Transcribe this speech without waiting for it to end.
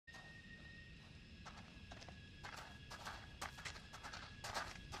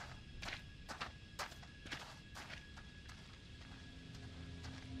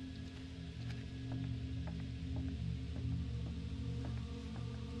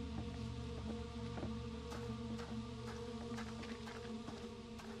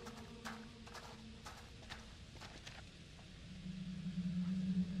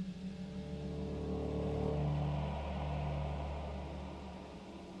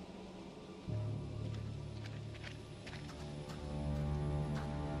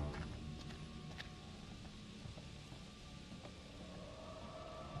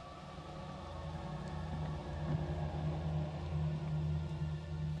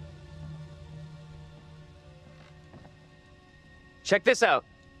check this out.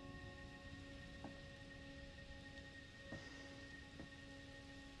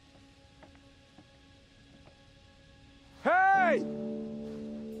 Hey!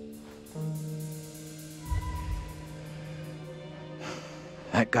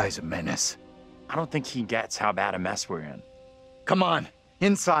 That guy's a menace. I don't think he gets how bad a mess we're in. Come on,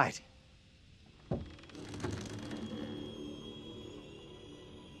 inside.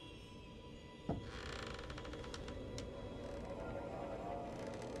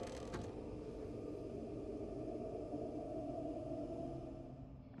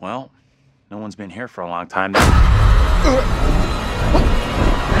 Well, no one's been here for a long time now.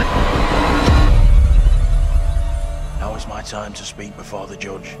 Now is my time to speak before the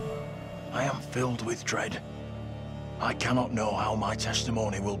judge. I am filled with dread. I cannot know how my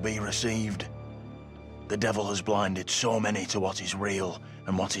testimony will be received. The devil has blinded so many to what is real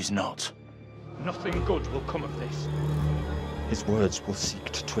and what is not. Nothing good will come of this. His words will seek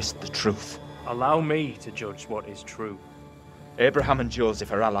to twist the truth. Allow me to judge what is true. Abraham and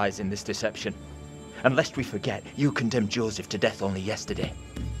Joseph are allies in this deception. And lest we forget, you condemned Joseph to death only yesterday.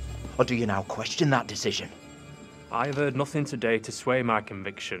 Or do you now question that decision? I have heard nothing today to sway my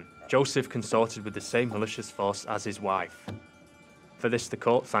conviction. Joseph consorted with the same malicious force as his wife. For this the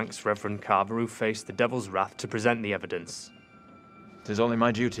court thanks Reverend Carver, who faced the devil's wrath to present the evidence. 'Tis only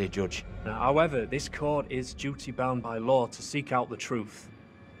my duty, Judge. Now, however, this court is duty-bound by law to seek out the truth.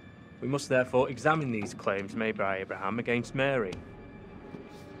 We must therefore examine these claims made by Abraham against Mary.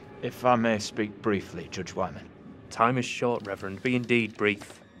 If I may speak briefly, Judge Wyman. Time is short, Reverend. Be indeed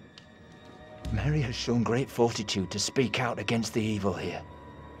brief. Mary has shown great fortitude to speak out against the evil here.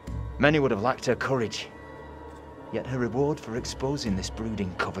 Many would have lacked her courage. Yet her reward for exposing this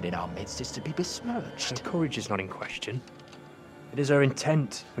brooding coven in our midst is to be besmirched. Her courage is not in question. It is her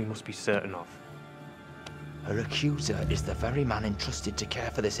intent we must be certain of. Her accuser is the very man entrusted to care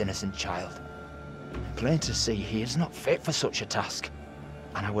for this innocent child. Plain to see he is not fit for such a task,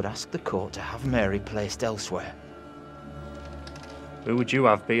 and I would ask the court to have Mary placed elsewhere. Who would you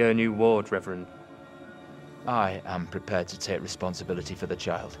have be her new ward, Reverend? I am prepared to take responsibility for the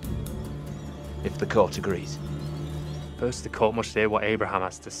child, if the court agrees. First, the court must hear what Abraham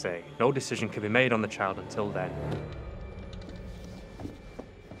has to say. No decision can be made on the child until then.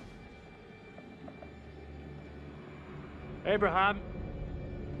 Abraham!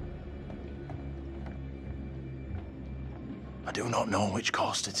 I do not know which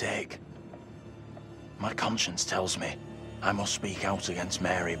course to take. My conscience tells me I must speak out against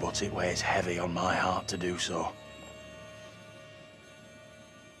Mary, but it weighs heavy on my heart to do so.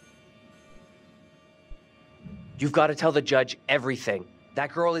 You've got to tell the judge everything.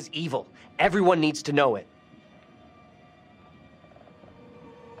 That girl is evil. Everyone needs to know it.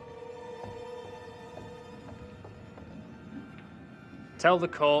 Tell the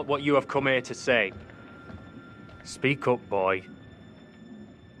court what you have come here to say. Speak up, boy.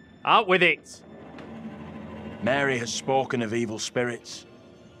 Out with it! Mary has spoken of evil spirits,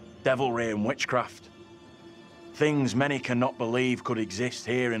 devilry and witchcraft. Things many cannot believe could exist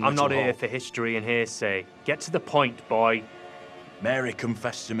here in I'm Little not here Hope. for history and hearsay. Get to the point, boy. Mary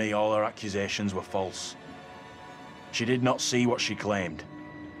confessed to me all her accusations were false. She did not see what she claimed.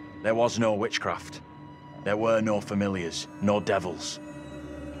 There was no witchcraft. There were no familiars, no devils.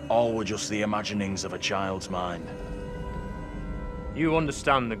 All were just the imaginings of a child's mind. You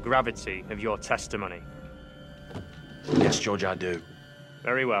understand the gravity of your testimony. Yes, Judge, I do.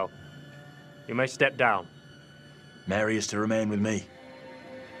 Very well. You may step down. Mary is to remain with me.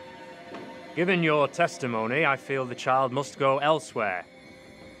 Given your testimony, I feel the child must go elsewhere.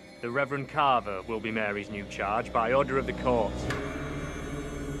 The Reverend Carver will be Mary's new charge by order of the court.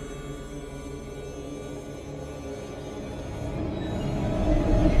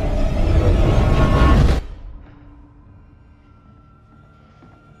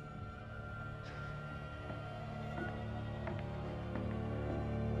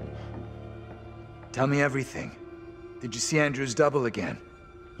 Tell me everything. Did you see Andrew's double again?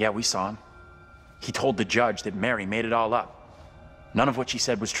 Yeah, we saw him. He told the judge that Mary made it all up. None of what she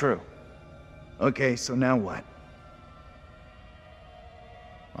said was true. Okay, so now what?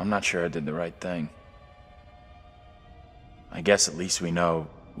 I'm not sure I did the right thing. I guess at least we know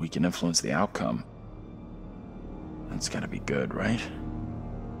we can influence the outcome. That's gotta be good, right?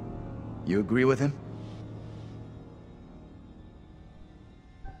 You agree with him?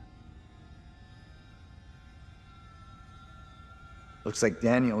 Looks like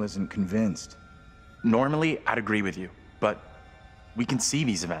Daniel isn't convinced. Normally, I'd agree with you, but we can see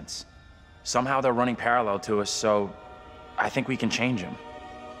these events. Somehow they're running parallel to us, so I think we can change them.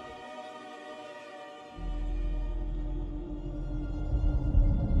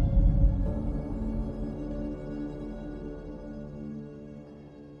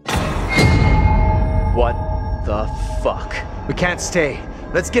 fuck. We can't stay.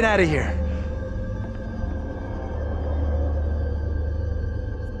 Let's get out of here.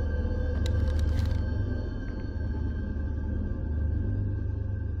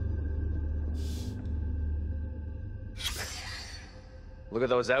 Look at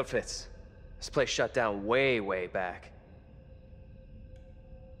those outfits. This place shut down way, way back.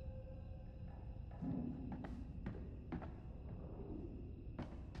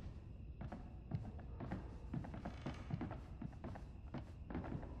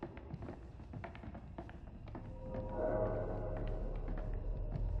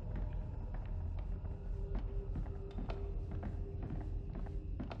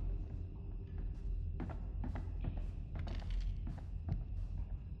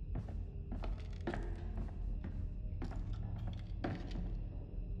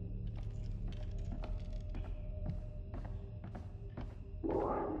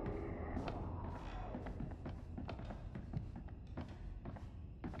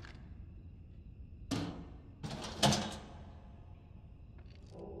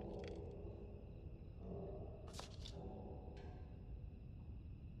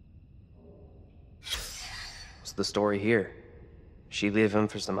 What's the story here? She leave him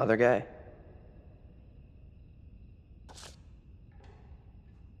for some other guy?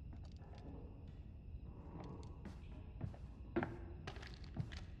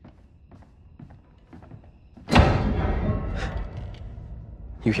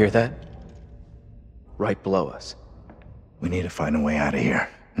 You hear that? Right below us. We need to find a way out of here.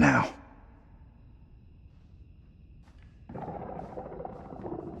 Now.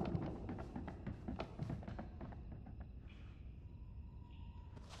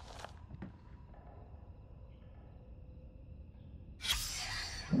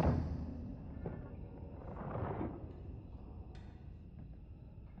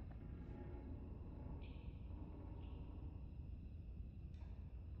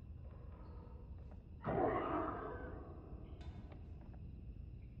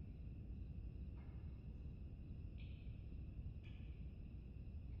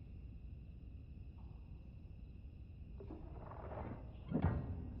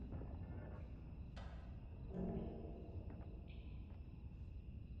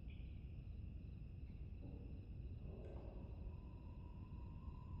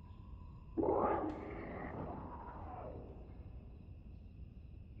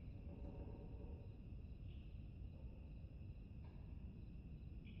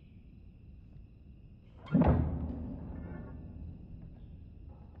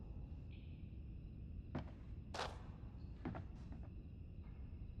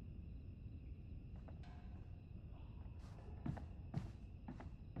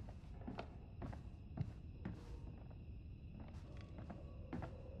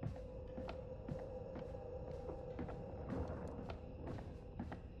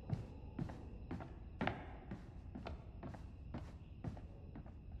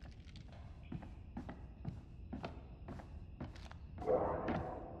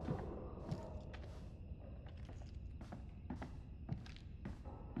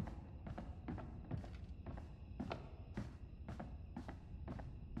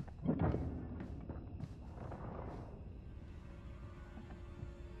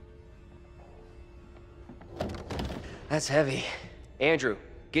 That's heavy. Andrew,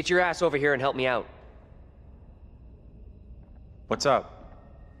 get your ass over here and help me out. What's up?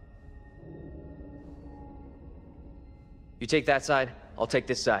 You take that side, I'll take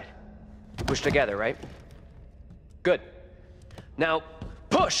this side. Push together, right? Good. Now,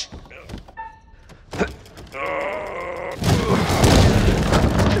 push!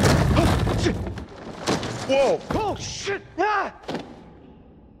 Whoa! Oh, shit! Ah!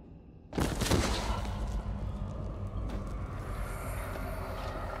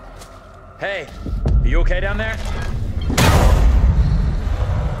 Hey, are you okay down there?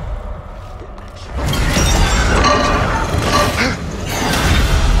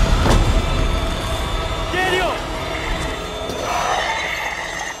 Daniel!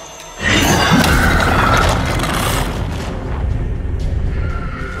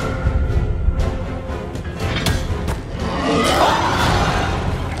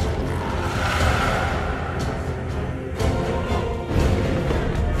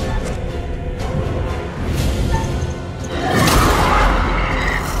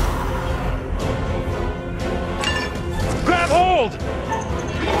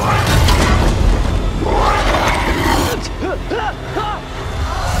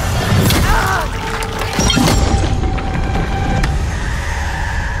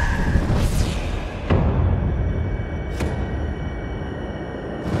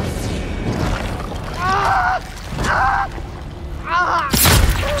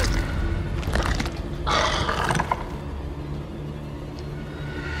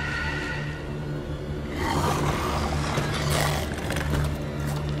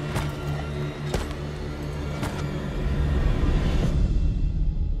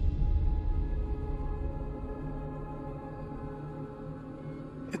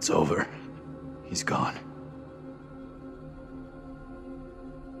 It's over. He's gone.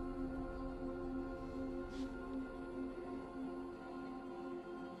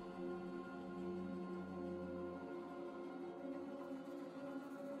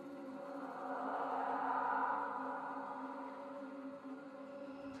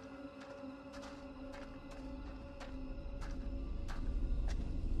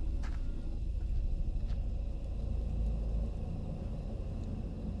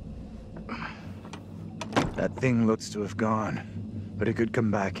 That thing looks to have gone, but it could come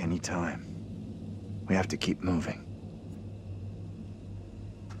back any time. We have to keep moving.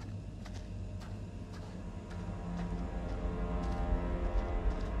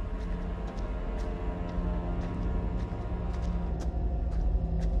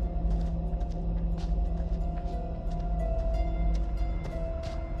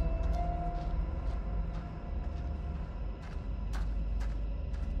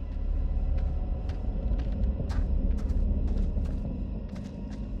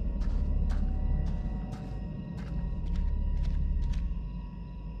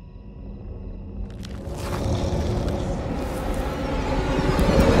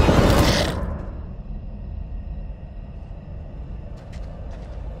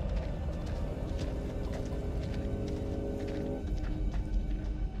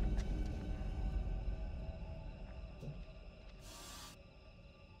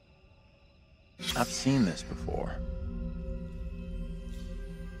 I've seen this before.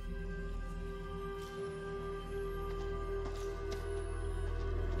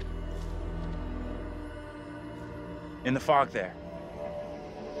 In the fog there.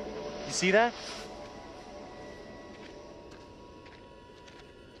 You see that?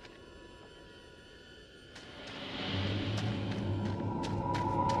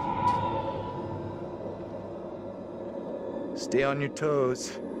 Stay on your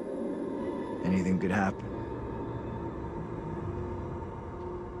toes. Anything could happen.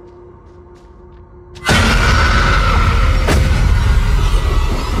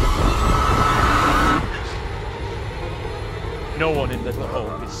 No one in Little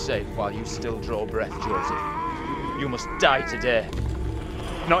Hope is safe while you still draw breath, Joseph. You must die today.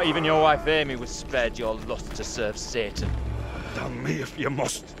 Not even your wife Amy was spared your lust to serve Satan. Damn me if you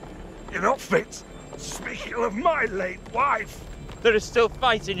must. You're not fit. Speaking of my late wife. There is still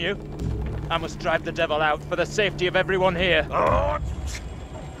fight in you. I must drive the devil out for the safety of everyone here. Oh,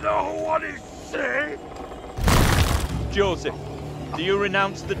 no one is safe. Joseph, do you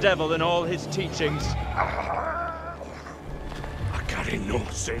renounce the devil and all his teachings? I carry no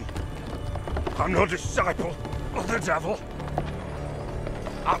sin. I'm no disciple of the devil.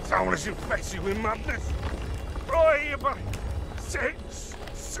 Our town is infected with madness. Brought here by Satan's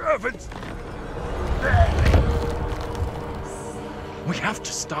servants. We have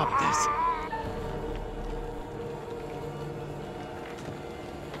to stop this.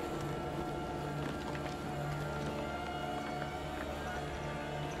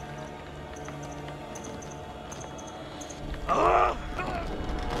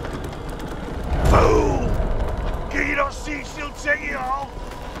 Fool! Can you not see she'll take it all?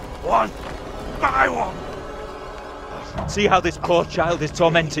 One by one. See how this poor child is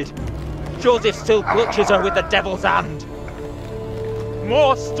tormented. Joseph still clutches her with the devil's hand.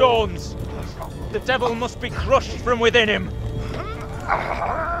 More stones! The devil must be crushed from within him.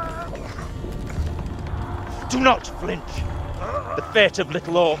 Do not flinch. The fate of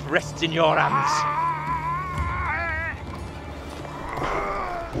Little Hope rests in your hands.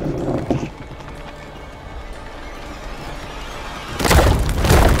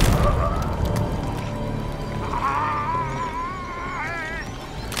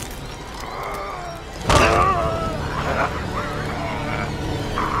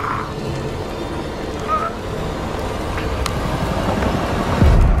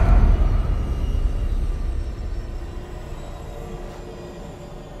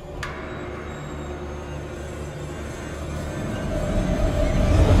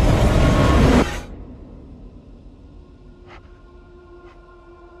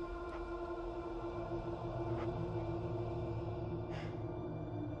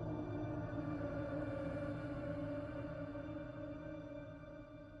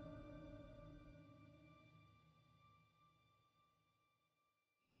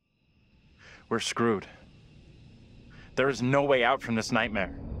 We're screwed. There is no way out from this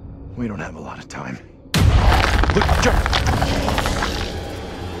nightmare. We don't have a lot of time. Look,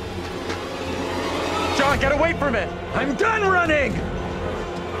 John, get away from it! I'm done running!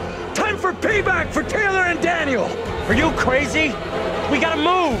 Time for payback for Taylor and Daniel! Are you crazy? We gotta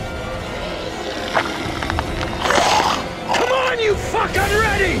move! Come on, you you fucking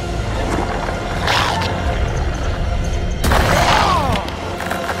ready?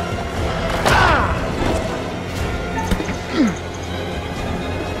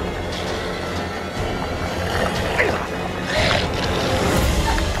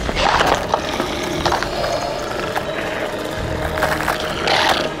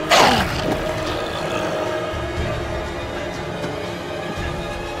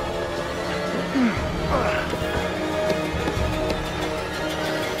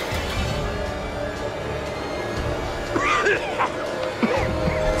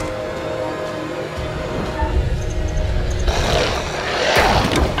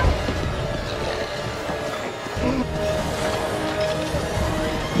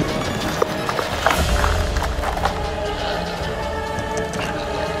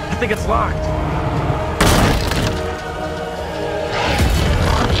 I think it's locked.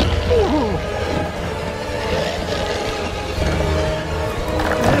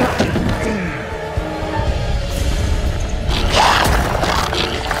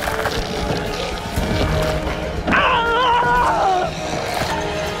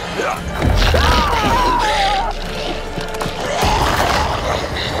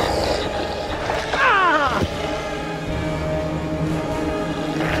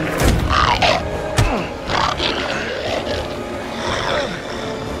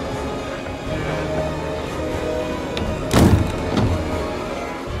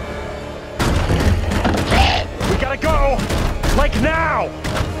 Like now!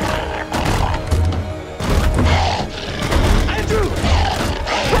 Andrew!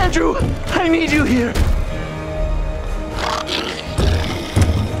 Andrew! I need you here!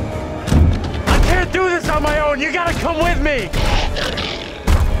 I can't do this on my own! You gotta come with me!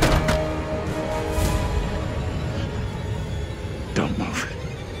 Don't move.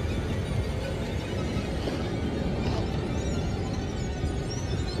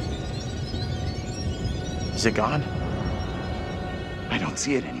 Is it gone? I don't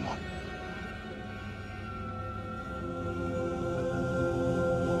see it anymore.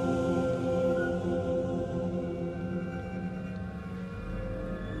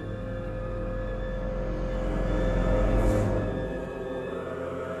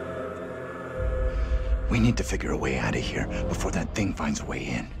 We need to figure a way out of here before that thing finds a way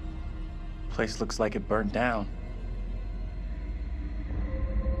in. Place looks like it burned down.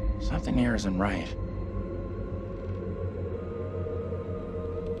 Something here isn't right.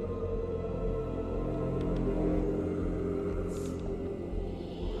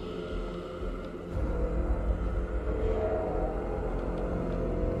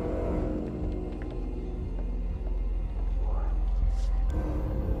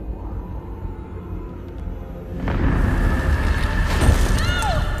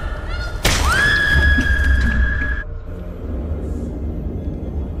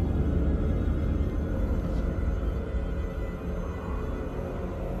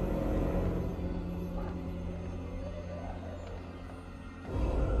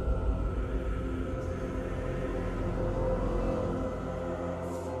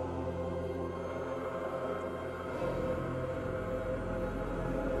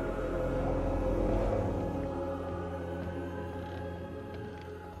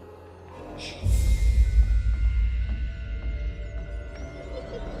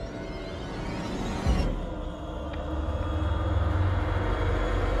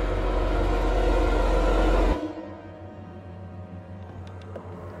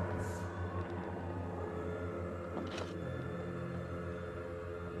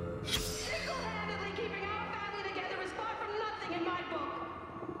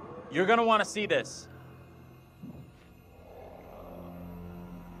 You're gonna want to see this.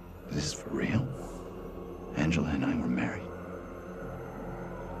 This is for real? Angela and I were married.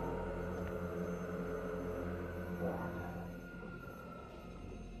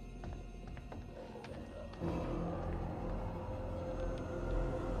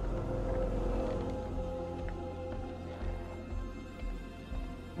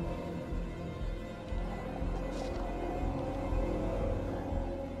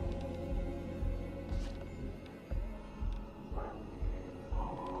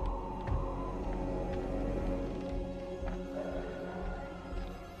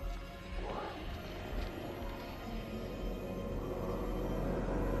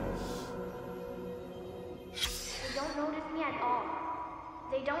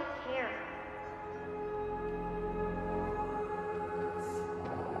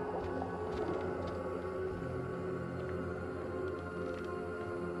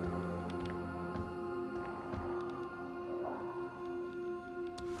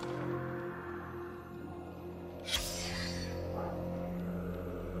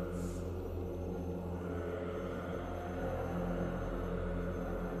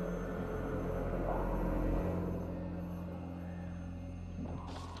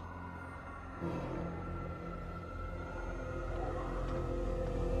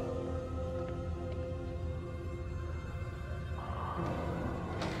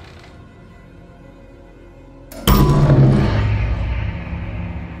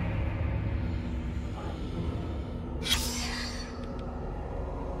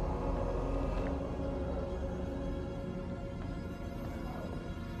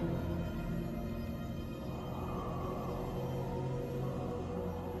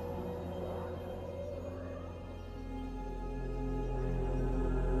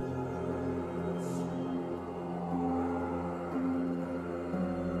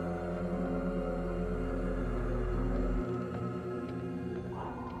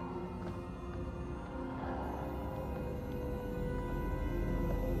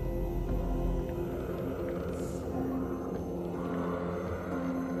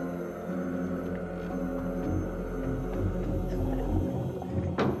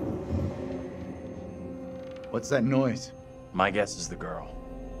 What's that noise? My guess is the girl.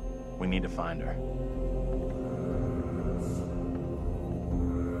 We need to find her.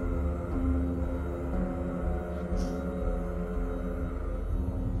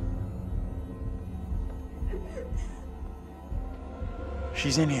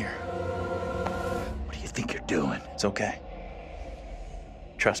 She's in here. What do you think you're doing? It's okay.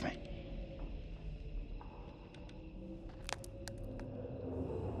 Trust me.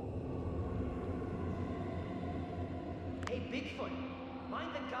 Hey, Bigfoot, mind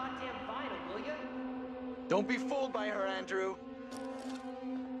the goddamn vinyl, will ya? Don't be fooled by her, Andrew.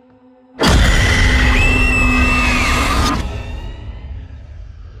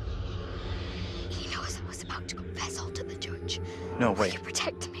 He knows I was about to confess all to the judge. No, Will wait. you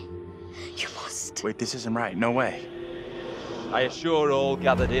protect me? You must. Wait, this isn't right. No way. I assure all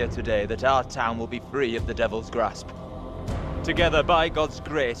gathered here today that our town will be free of the devil's grasp. Together, by God's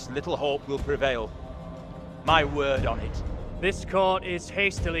grace, little hope will prevail. My word on it. This court is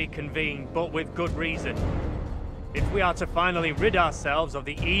hastily convened, but with good reason. If we are to finally rid ourselves of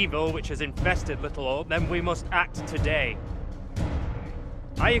the evil which has infested Little Hope, then we must act today.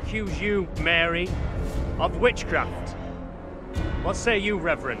 I accuse you, Mary, of witchcraft. What say you,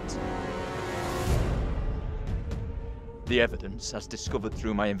 Reverend? The evidence, as discovered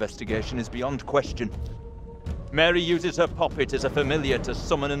through my investigation, is beyond question. Mary uses her puppet as a familiar to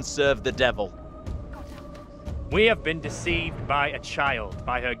summon and serve the devil. We have been deceived by a child,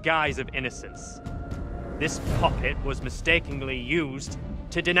 by her guise of innocence. This puppet was mistakenly used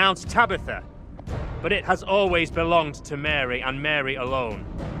to denounce Tabitha, but it has always belonged to Mary and Mary alone.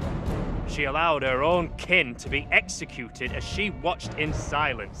 She allowed her own kin to be executed as she watched in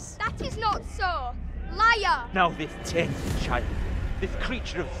silence. That is not so. Liar! Now this tainted child, this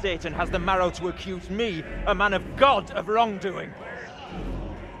creature of Satan, has the marrow to accuse me, a man of God, of wrongdoing.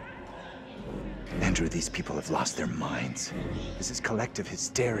 Andrew, these people have lost their minds. This is collective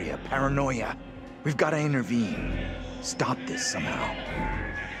hysteria, paranoia. We've got to intervene. Stop this somehow.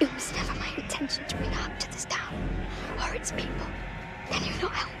 It was never my intention to bring harm to this town or its people. Can you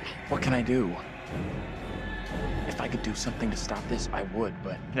not help me? What can I do? If I could do something to stop this, I would,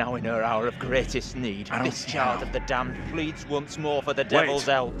 but... Now in her hour of greatest need, I don't this see child how. of the damned pleads once more for the devil's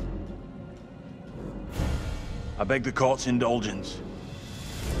help. I beg the court's indulgence.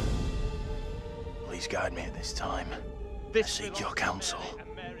 Please guide me at this time. I seek your counsel.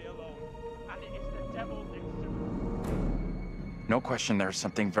 No question, there's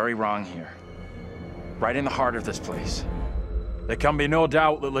something very wrong here. Right in the heart of this place. There can be no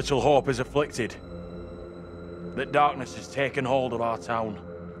doubt that Little Hope is afflicted. That darkness has taken hold of our town.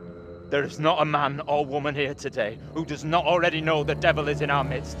 There is not a man or woman here today who does not already know the devil is in our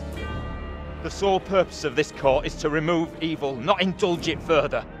midst. The sole purpose of this court is to remove evil, not indulge it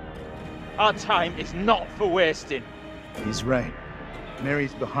further. Our time is not for wasting. He's right.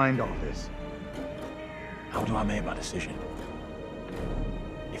 Mary's behind all this. How do I make my decision?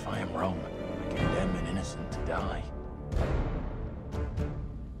 If I am wrong, I condemn an innocent to die.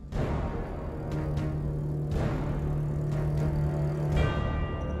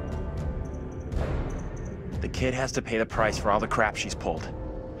 The kid has to pay the price for all the crap she's pulled.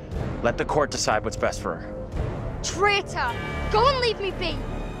 Let the court decide what's best for her. Traitor! Go and leave me be!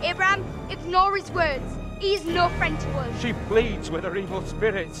 Abraham, ignore his words. He is no friend to us. She pleads with her evil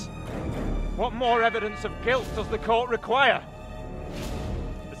spirits. What more evidence of guilt does the court require?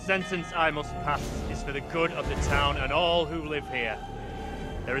 The sentence I must pass is for the good of the town and all who live here.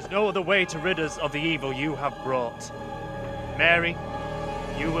 There is no other way to rid us of the evil you have brought. Mary,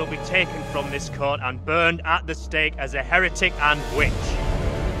 you will be taken from this court and burned at the stake as a heretic and witch.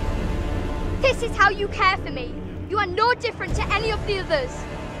 This is how you care for me. You are no different to any of the others.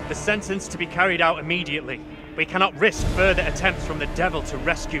 The sentence to be carried out immediately. We cannot risk further attempts from the devil to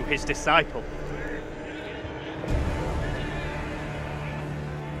rescue his disciple.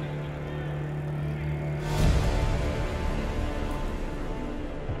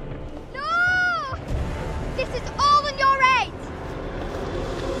 No! This is all in your aid!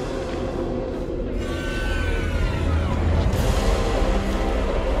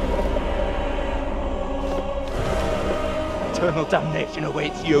 Eternal damnation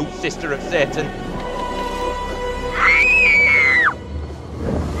awaits you, sister of Satan.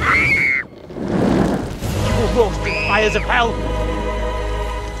 You will roast in fires of hell.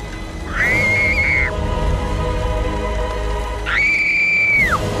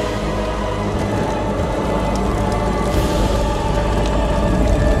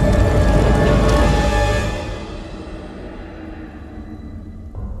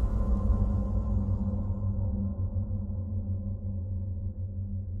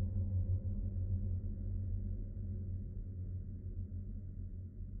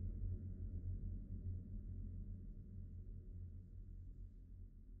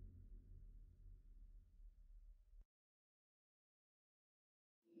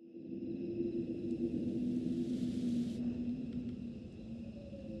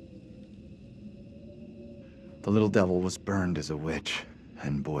 The little devil was burned as a witch,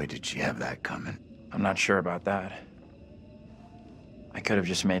 and boy did she have that coming. I'm not sure about that. I could have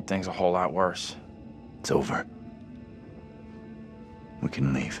just made things a whole lot worse. It's over. We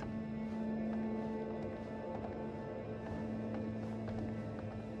can leave.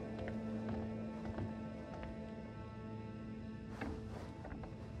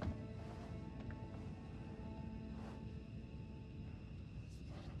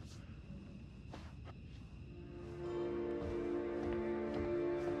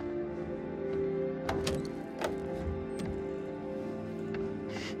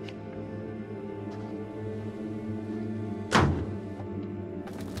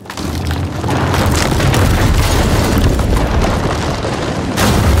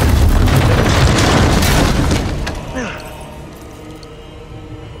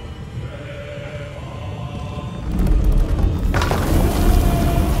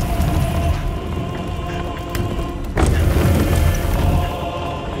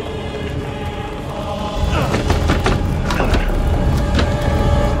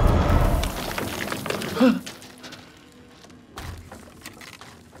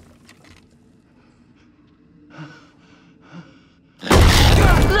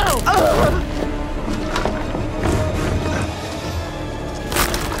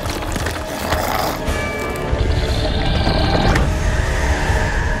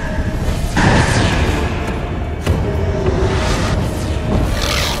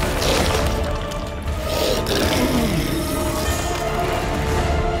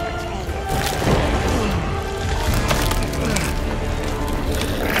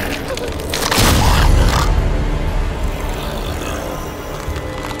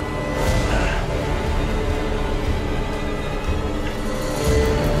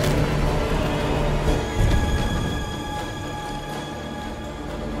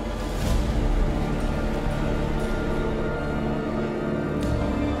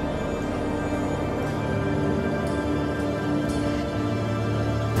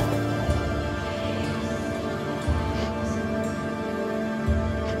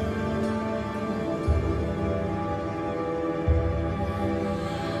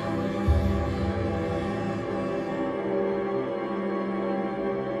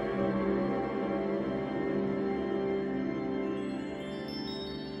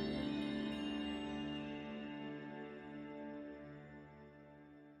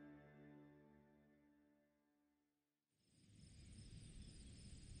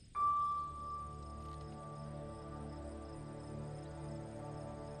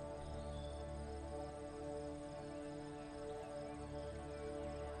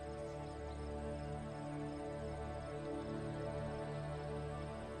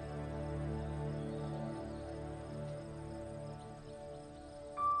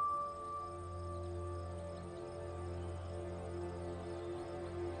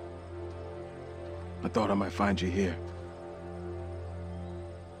 I thought I might find you here.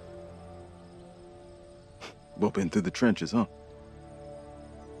 Both been through the trenches, huh?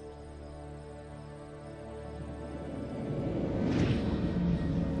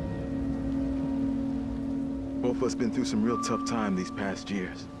 Both of us been through some real tough time these past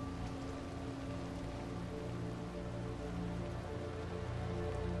years.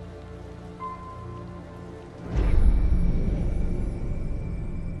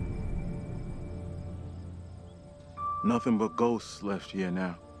 Nothing but ghosts left here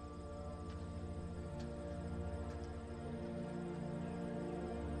now.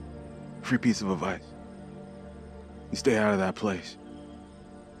 Free piece of advice. You stay out of that place.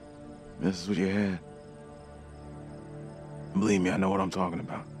 This is what you had. Believe me, I know what I'm talking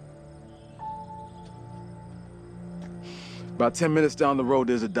about. About 10 minutes down the road,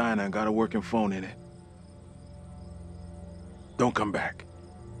 there's a diner and got a working phone in it. Don't come back.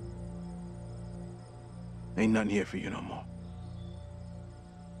 Ain't nothing here for you no more.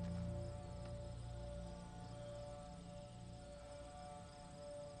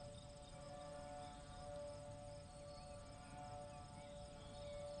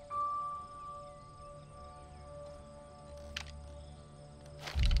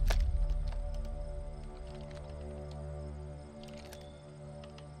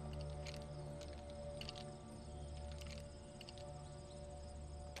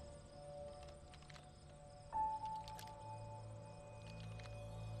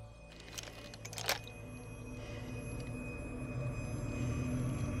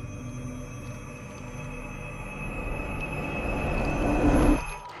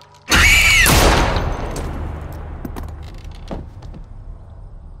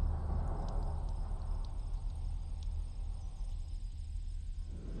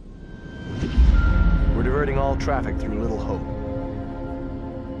 all traffic through Little Hope.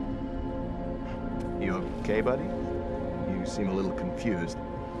 You okay, buddy? You seem a little confused.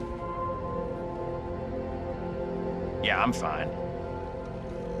 Yeah, I'm fine.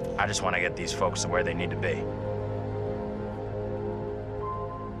 I just want to get these folks to where they need to be.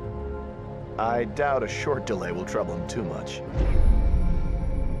 I doubt a short delay will trouble him too much.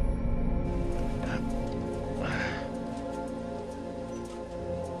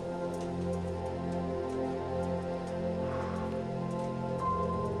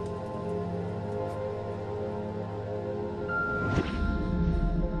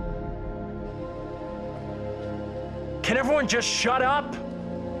 Can everyone just shut up?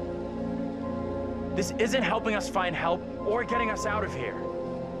 This isn't helping us find help or getting us out of here.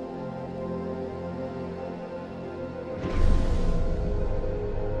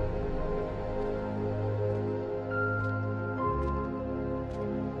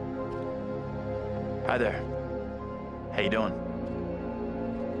 Hi there. How you doing?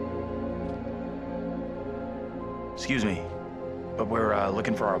 Excuse me, but we're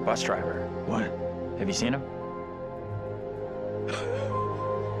looking for our bus driver. What? Have you seen him?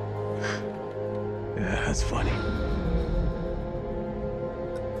 Yeah, that's funny.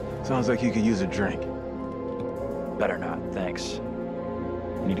 Sounds like you could use a drink. Better not, thanks.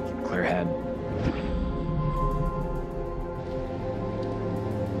 I need to keep a clear head.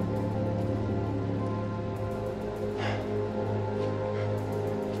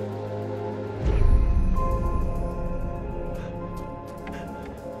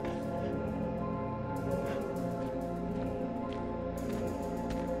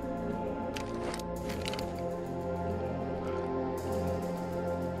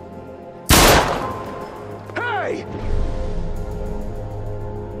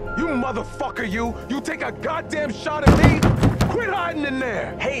 You motherfucker, you! You take a goddamn shot at me? Quit hiding in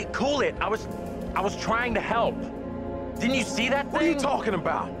there! Hey, cool it. I was trying to help. Didn't you see that thing? What are you talking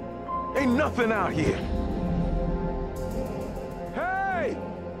about? Ain't nothing out here. Hey!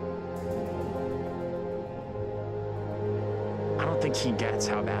 I don't think he gets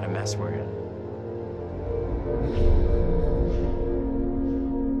how bad a mess we're in.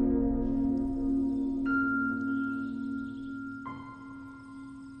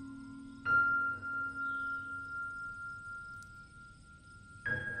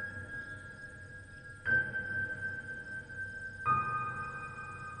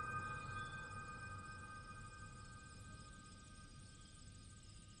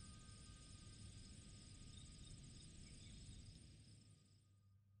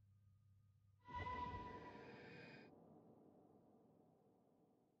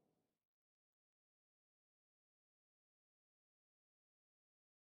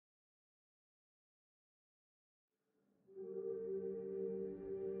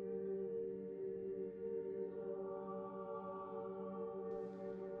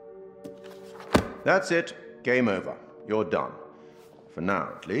 That's it. Game over. You're done. For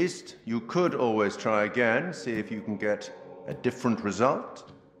now, at least. You could always try again, see if you can get a different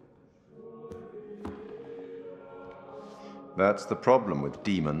result. That's the problem with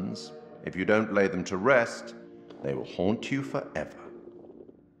demons. If you don't lay them to rest, they will haunt you forever.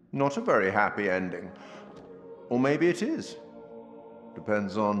 Not a very happy ending. Or maybe it is.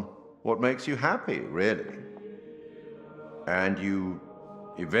 Depends on what makes you happy, really. And you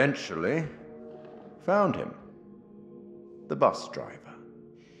eventually found him. The bus driver.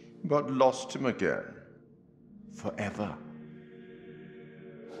 But lost him again. Forever.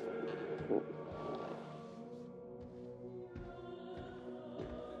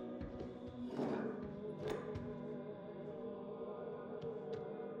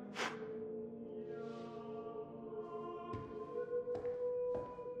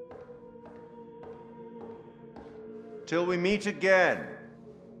 Till we meet again.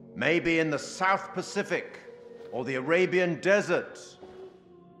 Maybe in the South Pacific, or the Arabian Desert,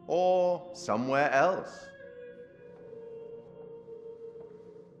 or somewhere else.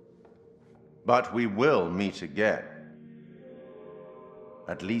 But we will meet again.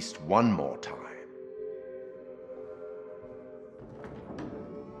 At least one more time.